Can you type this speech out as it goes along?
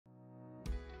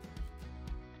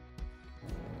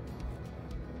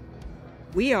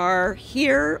We are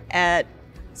here at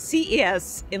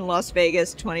CES in Las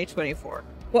Vegas 2024.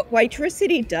 What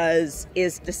WiTricity does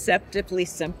is deceptively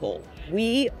simple.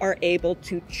 We are able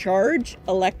to charge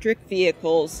electric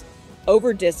vehicles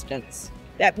over distance.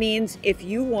 That means if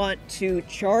you want to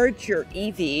charge your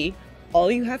EV,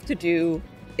 all you have to do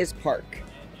is park.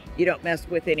 You don't mess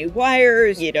with any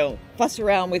wires, you don't fuss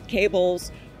around with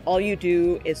cables. All you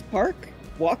do is park,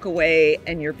 walk away,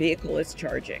 and your vehicle is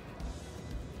charging.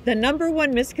 The number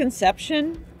one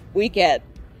misconception we get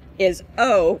is,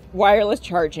 oh, wireless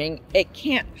charging, it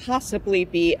can't possibly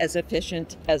be as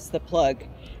efficient as the plug.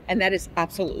 And that is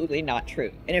absolutely not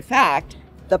true. And in fact,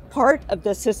 the part of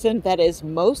the system that is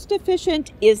most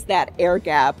efficient is that air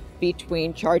gap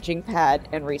between charging pad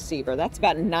and receiver. That's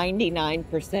about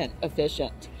 99%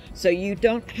 efficient. So you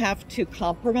don't have to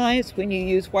compromise when you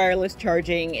use wireless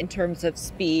charging in terms of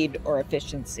speed or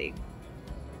efficiency.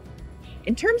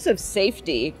 In terms of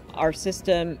safety, our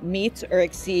system meets or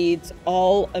exceeds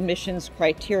all emissions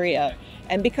criteria.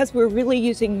 And because we're really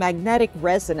using magnetic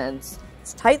resonance,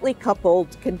 it's tightly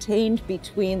coupled, contained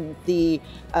between the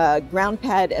ground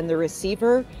pad and the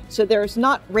receiver. So there's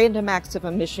not random acts of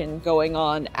emission going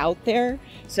on out there.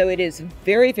 So it is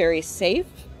very, very safe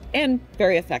and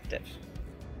very effective.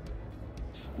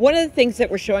 One of the things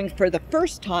that we're showing for the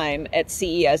first time at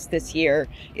CES this year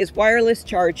is wireless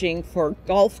charging for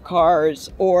golf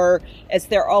cars, or as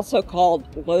they're also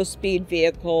called, low-speed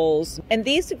vehicles. And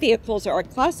these vehicles are a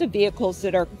class of vehicles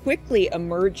that are quickly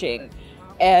emerging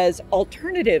as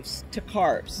alternatives to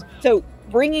cars. So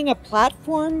bringing a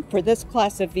platform for this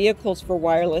class of vehicles for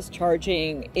wireless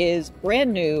charging is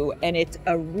brand new, and it's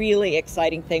a really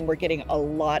exciting thing we're getting a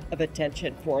lot of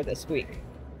attention for this week.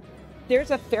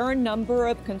 There's a fair number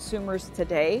of consumers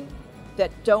today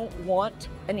that don't want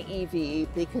an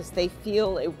EV because they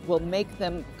feel it will make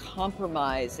them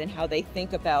compromise in how they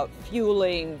think about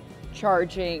fueling,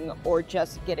 charging, or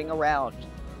just getting around.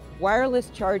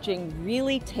 Wireless charging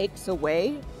really takes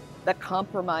away the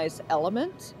compromise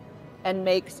element and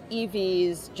makes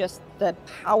EVs just the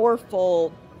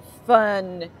powerful,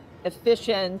 fun,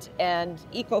 efficient, and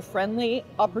eco-friendly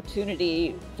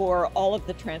opportunity for all of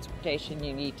the transportation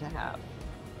you need to have.